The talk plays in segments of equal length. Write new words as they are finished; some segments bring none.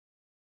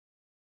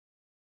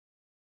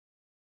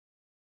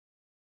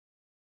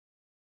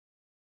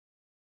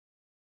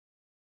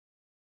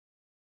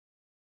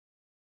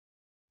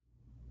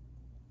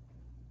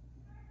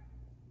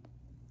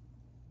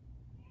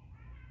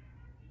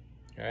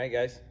All right,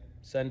 guys,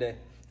 Sunday.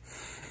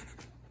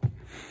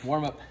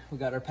 Warm up, we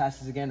got our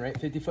passes again, right?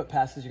 50-foot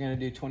passes, you're gonna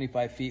do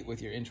 25 feet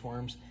with your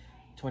inchworms,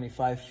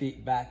 25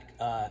 feet back,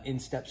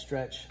 instep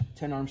stretch,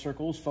 10 arm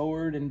circles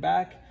forward and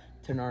back,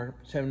 10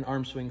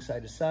 arm swings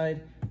side to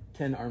side,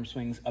 10 arm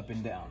swings up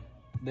and down.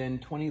 Then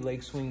 20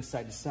 leg swings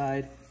side to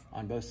side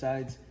on both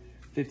sides,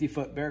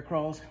 50-foot bear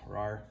crawls, or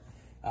our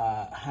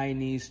high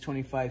knees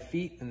 25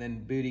 feet, and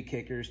then booty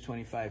kickers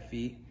 25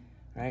 feet,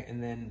 right?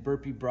 And then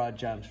burpee broad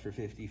jumps for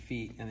 50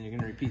 feet. And then you're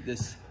gonna repeat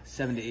this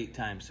 7 to 8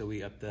 times. So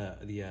we up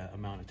the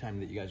amount of time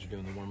that you guys are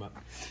doing the warm up.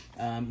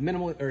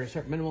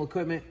 Minimal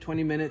equipment,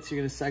 20 minutes. You're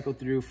gonna cycle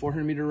through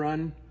 400-meter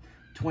run,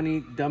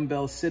 20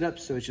 dumbbell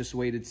sit-ups. So it's just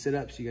weighted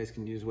sit-ups. You guys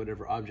can use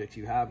whatever object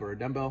you have or a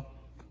dumbbell.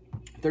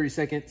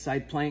 30-second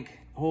side plank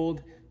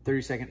hold,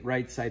 30-second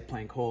right side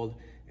plank hold.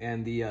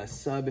 And the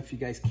sub, if you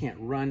guys can't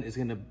run, is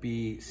gonna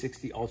be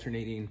 60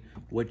 alternating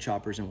wood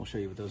choppers, and we'll show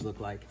you what those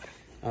look like.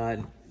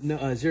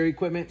 Zero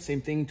equipment, same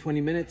thing,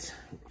 20 minutes,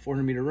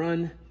 400-meter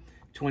run,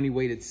 20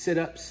 weighted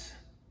sit-ups,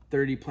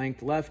 30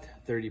 planked left,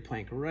 30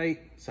 plank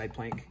right, side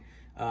plank.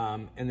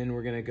 And then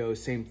we're gonna go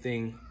same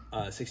thing,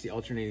 60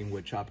 alternating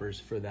wood choppers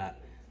for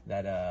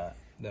the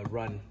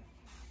run,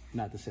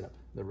 not the sit-up,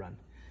 the run.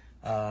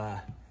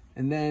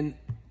 And then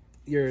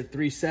your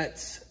 3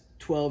 sets,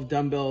 12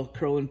 dumbbell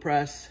curl and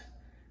press,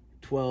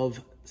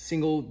 12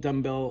 single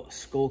dumbbell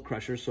skull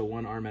crushers, so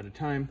 1 arm at a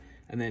time,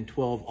 and then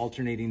 12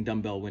 alternating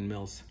dumbbell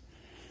windmills.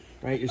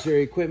 Right, your zero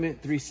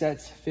equipment, 3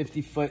 sets,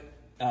 50-foot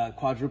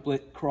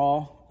quadruped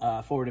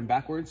crawl forward and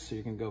backwards. So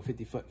you can go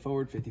 50 foot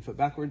forward, 50 foot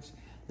backwards.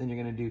 Then you're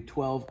gonna do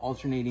 12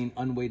 alternating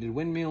unweighted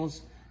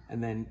windmills,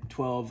 and then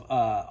 12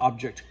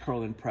 object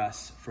curl and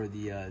press for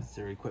the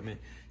zero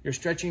equipment. You're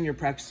stretching, you're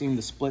practicing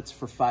the splits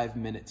for 5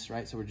 minutes,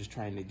 right? So we're just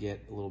trying to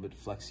get a little bit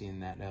flexy in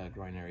that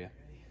groin area.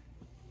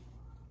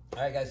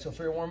 All right, guys, so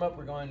for your warm-up,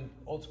 we're going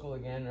old school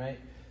again, right?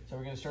 So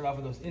we're gonna start off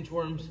with those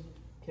inchworms,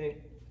 okay?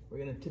 We're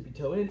gonna tippy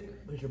toe in,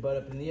 push your butt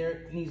up in the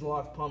air, knees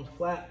locked, palms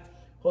flat,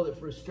 hold it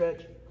for a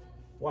stretch,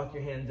 walk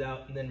your hands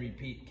out, and then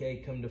repeat,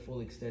 okay? Come to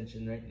full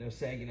extension, right? No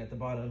sagging at the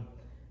bottom,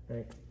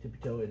 right? Tippy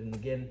toe in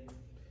again,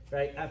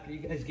 right? After you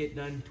guys get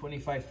done,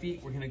 25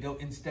 feet, we're gonna go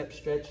instep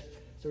stretch.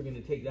 So we're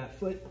gonna take that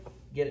foot,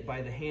 get it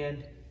by the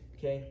hand,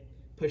 okay?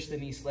 Push the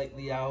knee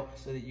slightly out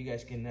so that you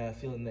guys can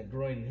feel in that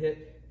groin and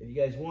hip. If you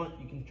guys want,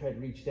 you can try to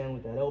reach down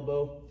with that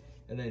elbow,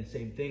 and then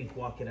same thing,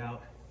 walk it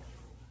out,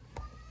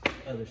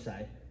 other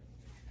side.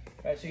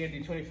 All right, so you're gonna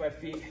do 25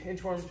 feet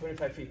inchworm,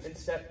 25 feet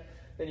instep.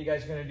 Then you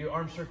guys are gonna do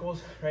arm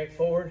circles, right?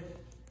 Forward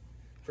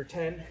for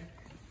 10,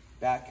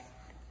 back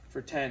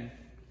for 10,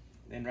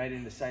 then right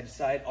into side to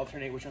side,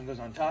 alternate which one goes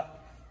on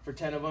top for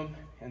 10 of them,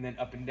 and then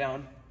up and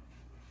down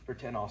for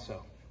 10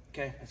 also.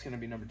 Okay, that's gonna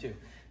be number 2.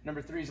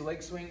 Number 3 is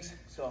leg swings.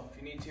 So if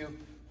you need to,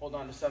 hold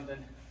on to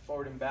something,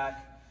 forward and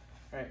back,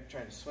 right?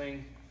 Trying to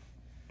swing,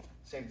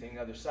 same thing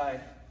other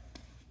side.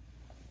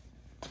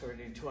 So we're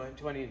doing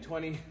 20 and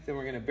 20. Then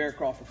we're gonna bear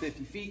crawl for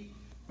 50 feet,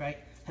 right?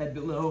 Head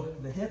below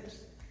the hips,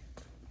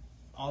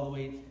 all the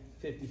way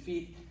 50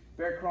 feet.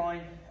 Bear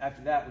crawling.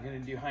 After that, we're gonna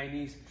do high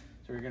knees.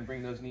 So we're gonna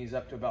bring those knees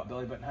up to about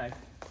belly button height.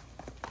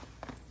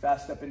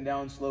 Fast up and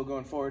down, slow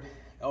going forward.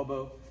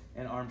 Elbow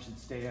and arm should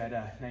stay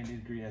at 90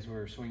 degrees as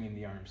we're swinging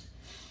the arms.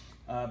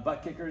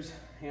 Butt kickers,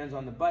 hands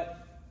on the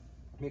butt.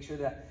 Make sure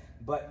that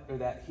butt or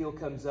that heel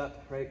comes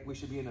up, right? We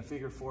should be in a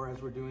figure 4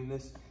 as we're doing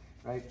this,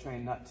 right?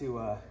 Trying not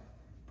to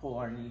pull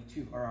our knee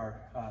or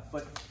our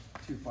foot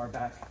too far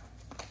back.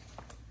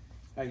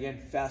 Again,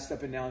 fast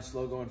up and down,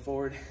 slow going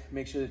forward.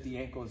 Make sure that the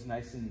ankle is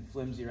nice and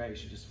flimsy, right? It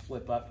should just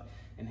flip up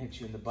and hit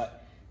you in the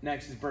butt.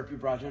 Next is burpee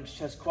broad jumps,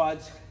 chest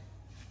quads.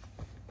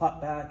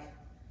 Pop back,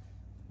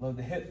 load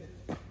the hip,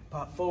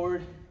 pop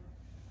forward,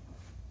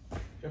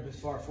 jump as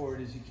far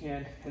forward as you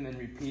can, and then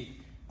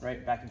repeat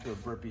right back into a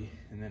burpee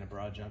and then a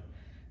broad jump.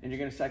 And you're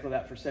gonna cycle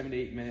that for 7 to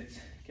 8 minutes,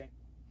 okay?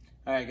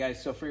 All right,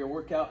 guys, so for your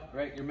workout,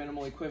 right, your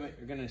minimal equipment,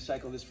 you're gonna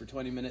cycle this for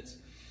 20 minutes.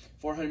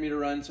 400-meter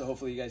run, so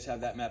hopefully you guys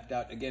have that mapped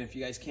out. Again, if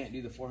you guys can't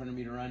do the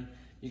 400-meter run,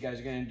 you guys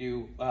are gonna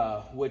do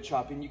wood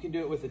chopping. You can do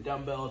it with a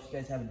dumbbell if you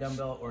guys have a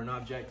dumbbell or an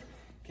object,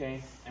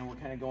 okay? And we're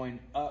kind of going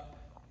up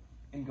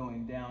and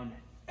going down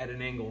at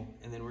an angle,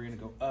 and then we're gonna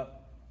go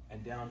up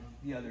and down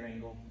the other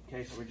angle,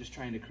 okay? So we're just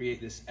trying to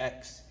create this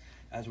X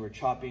as we're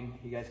chopping.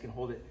 You guys can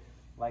hold it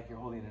like you're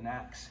holding an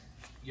axe.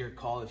 Your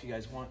call if you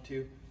guys want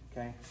to,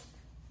 okay?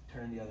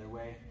 Turn the other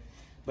way.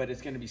 But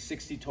it's gonna be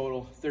 60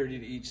 total, 30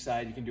 to each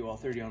side. You can do all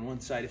 30 on one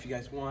side if you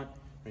guys want.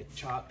 Right,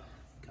 chop,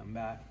 come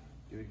back,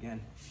 do it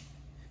again,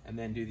 and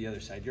then do the other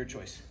side, your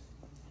choice.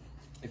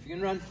 If you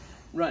can run,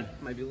 run.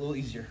 Might be a little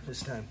easier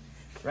this time.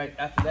 Right,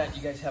 after that,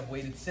 you guys have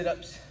weighted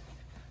sit-ups.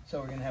 So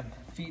we're gonna have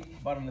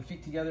feet, bottom of the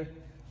feet together.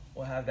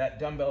 We'll have that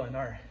dumbbell in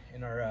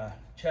our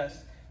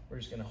chest. We're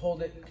just gonna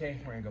hold it, okay?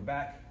 We're gonna go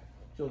back,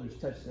 shoulders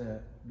touch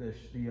the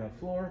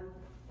floor.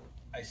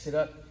 I sit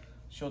up,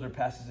 shoulder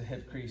passes the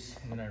hip crease,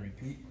 and then I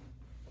repeat.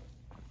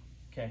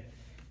 Okay,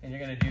 and you're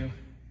gonna do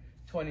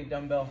 20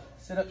 dumbbell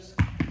sit-ups,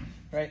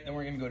 right? Then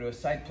we're gonna go to a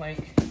side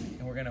plank,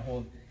 and we're gonna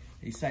hold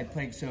a side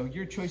plank. So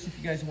your choice if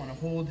you guys wanna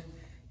hold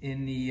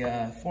in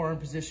the forearm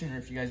position, or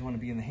if you guys want to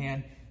be in the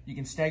hand, you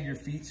can stagger your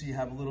feet so you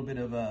have a little bit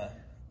of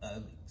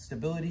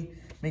stability.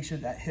 Make sure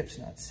that hip's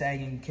not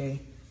sagging,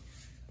 okay?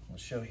 I'll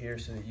show here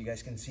so that you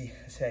guys can see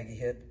a saggy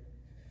hip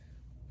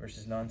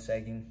versus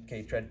non-sagging.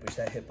 Okay, try to push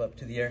that hip up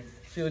to the air.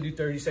 So you'll do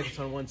 30 seconds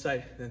on one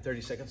side, then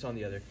 30 seconds on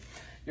the other.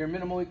 Your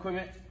minimal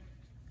equipment,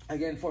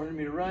 again,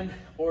 400-meter run,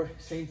 or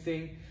same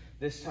thing,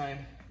 this time,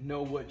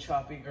 no wood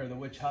chopping, or the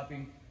wood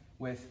chopping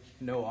with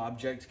no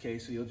object, okay?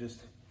 So you'll just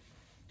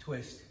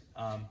twist.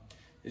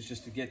 It's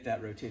just to get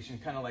that rotation,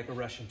 kind of like a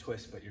Russian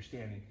twist, but you're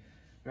standing,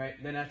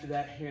 right? Then after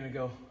that, you're gonna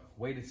go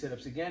weighted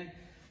sit-ups again.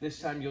 This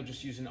time you'll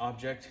just use an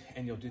object,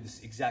 and you'll do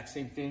this exact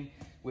same thing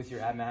with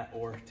your ab mat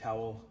or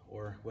towel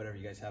or whatever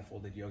you guys have,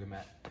 folded yoga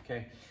mat,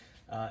 okay?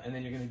 And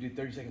then you're gonna do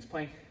 30 seconds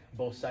plank,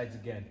 both sides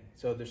again.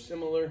 So they're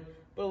similar,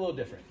 but a little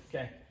different,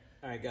 okay?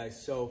 All right,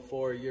 guys, so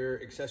for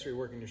your accessory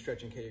work and your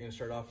stretching, okay, you're gonna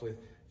start off with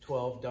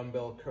 12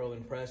 dumbbell curl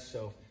and press.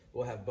 So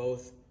we'll have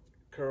both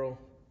curl,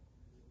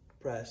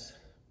 press,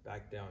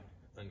 back down,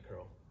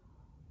 uncurl.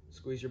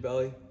 Squeeze your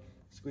belly,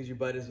 squeeze your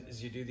butt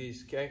as you do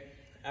these, okay?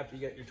 After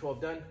you get your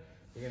 12 done,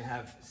 you're gonna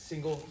have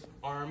single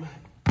arm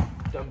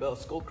dumbbell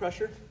skull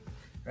crusher,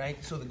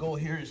 right? So the goal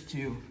here is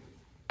to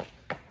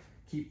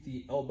keep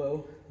the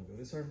elbow, go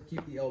this arm,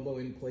 keep the elbow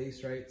in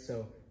place, right?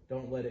 So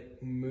don't let it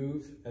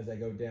move as I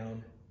go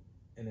down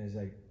and as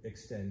I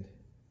extend.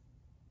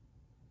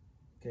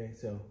 Okay,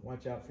 so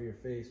watch out for your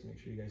face, make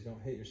sure you guys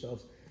don't hit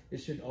yourselves. It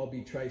should all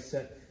be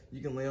tricep.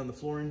 You can lay on the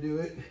floor and do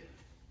it.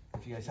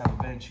 If you guys have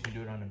a bench, you can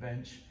do it on a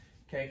bench.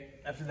 Okay,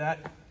 after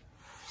that,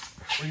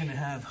 we're gonna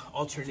have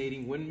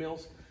alternating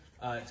windmills.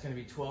 It's gonna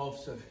be 12,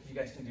 so you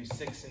guys can do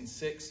 6 and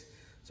 6.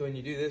 So when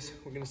you do this,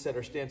 we're gonna set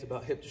our stance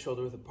about hip to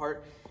shoulder width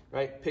apart,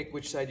 right? Pick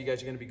which side you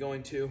guys are gonna be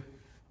going to.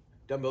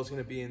 Dumbbell's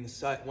gonna be in the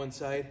side, one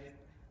side,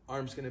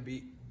 arm's gonna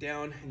be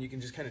down, and you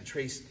can just kind of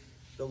trace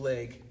the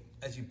leg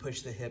as you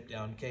push the hip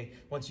down, okay?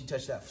 Once you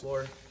touch that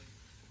floor,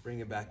 bring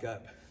it back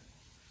up.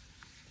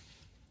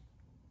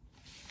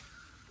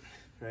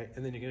 Right,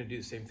 and then you're gonna do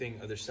the same thing,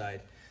 other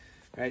side.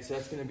 All right, so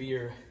that's gonna be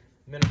your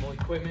minimal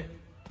equipment.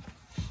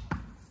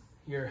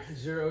 Your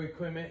zero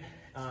equipment,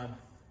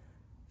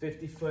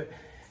 50-foot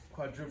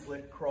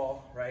quadruped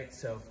crawl, right?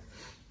 So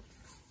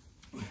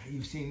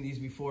you've seen these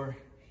before,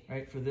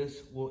 right? For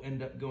this, we'll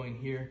end up going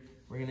here.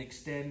 We're gonna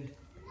extend,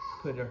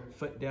 put our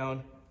foot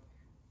down,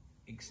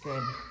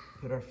 extend,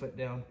 put our foot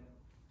down,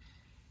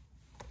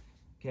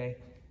 okay?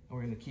 And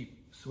we're gonna keep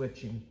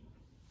switching.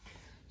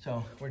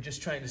 So we're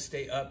just trying to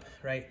stay up,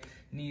 right?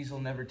 Knees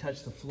will never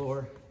touch the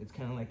floor. It's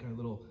kind of like our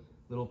little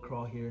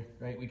crawl here,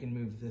 right? We can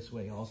move this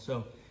way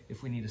also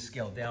if we need to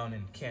scale down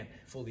and can't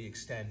fully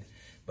extend.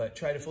 But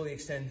try to fully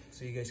extend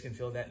so you guys can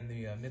feel that in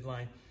the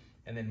midline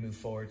and then move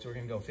forward. So we're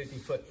gonna go 50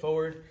 foot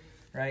forward,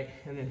 right?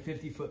 And then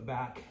 50 foot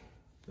back.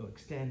 So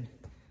extend,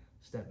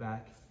 step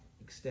back,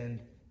 extend,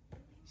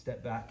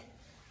 step back,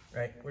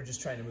 right? We're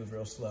just trying to move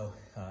real slow,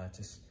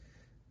 just,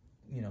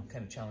 you know,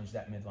 kind of challenge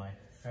that midline,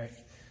 right?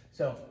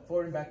 So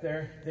forward and back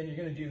there. Then you're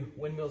gonna do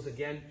windmills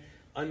again,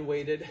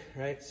 unweighted,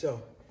 right?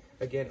 So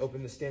again,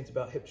 open the stance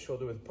about hip to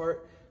shoulder width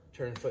apart,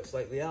 turn foot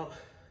slightly out,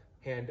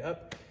 hand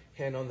up,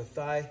 hand on the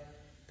thigh,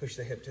 push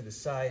the hip to the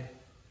side,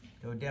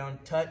 go down,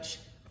 touch.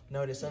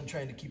 Notice I'm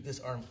trying to keep this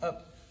arm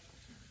up,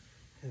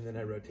 and then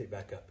I rotate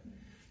back up,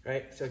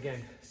 right? So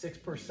again, 6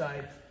 per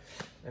side,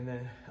 and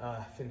then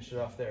finish it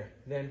off there.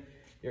 Then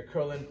your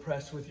curl and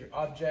press with your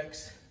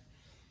objects,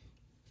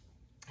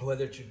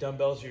 whether it's your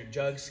dumbbells or your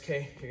jugs,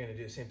 okay? You're gonna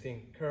do the same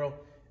thing, curl,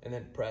 and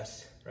then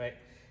press, right?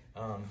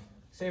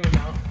 Same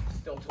amount,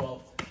 still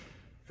 12.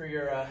 For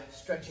your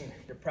stretching,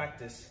 your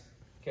practice,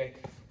 okay?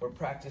 We're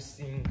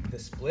practicing the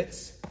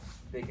splits.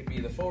 They could be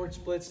the forward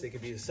splits, they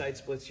could be the side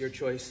splits, your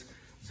choice.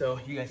 So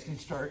you guys can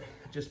start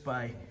just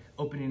by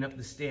opening up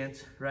the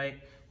stance, right?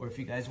 Or if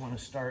you guys wanna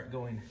start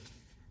going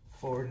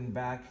forward and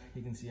back,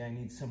 you can see I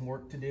need some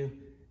work to do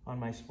on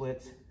my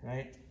splits,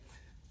 right?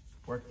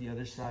 Work the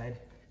other side.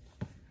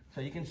 So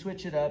you can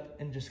switch it up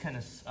and just kind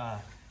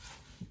of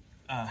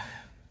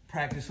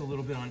practice a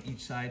little bit on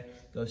each side.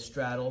 Go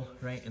straddle,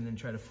 right? And then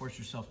try to force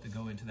yourself to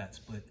go into that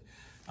split.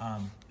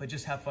 But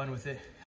just have fun with it.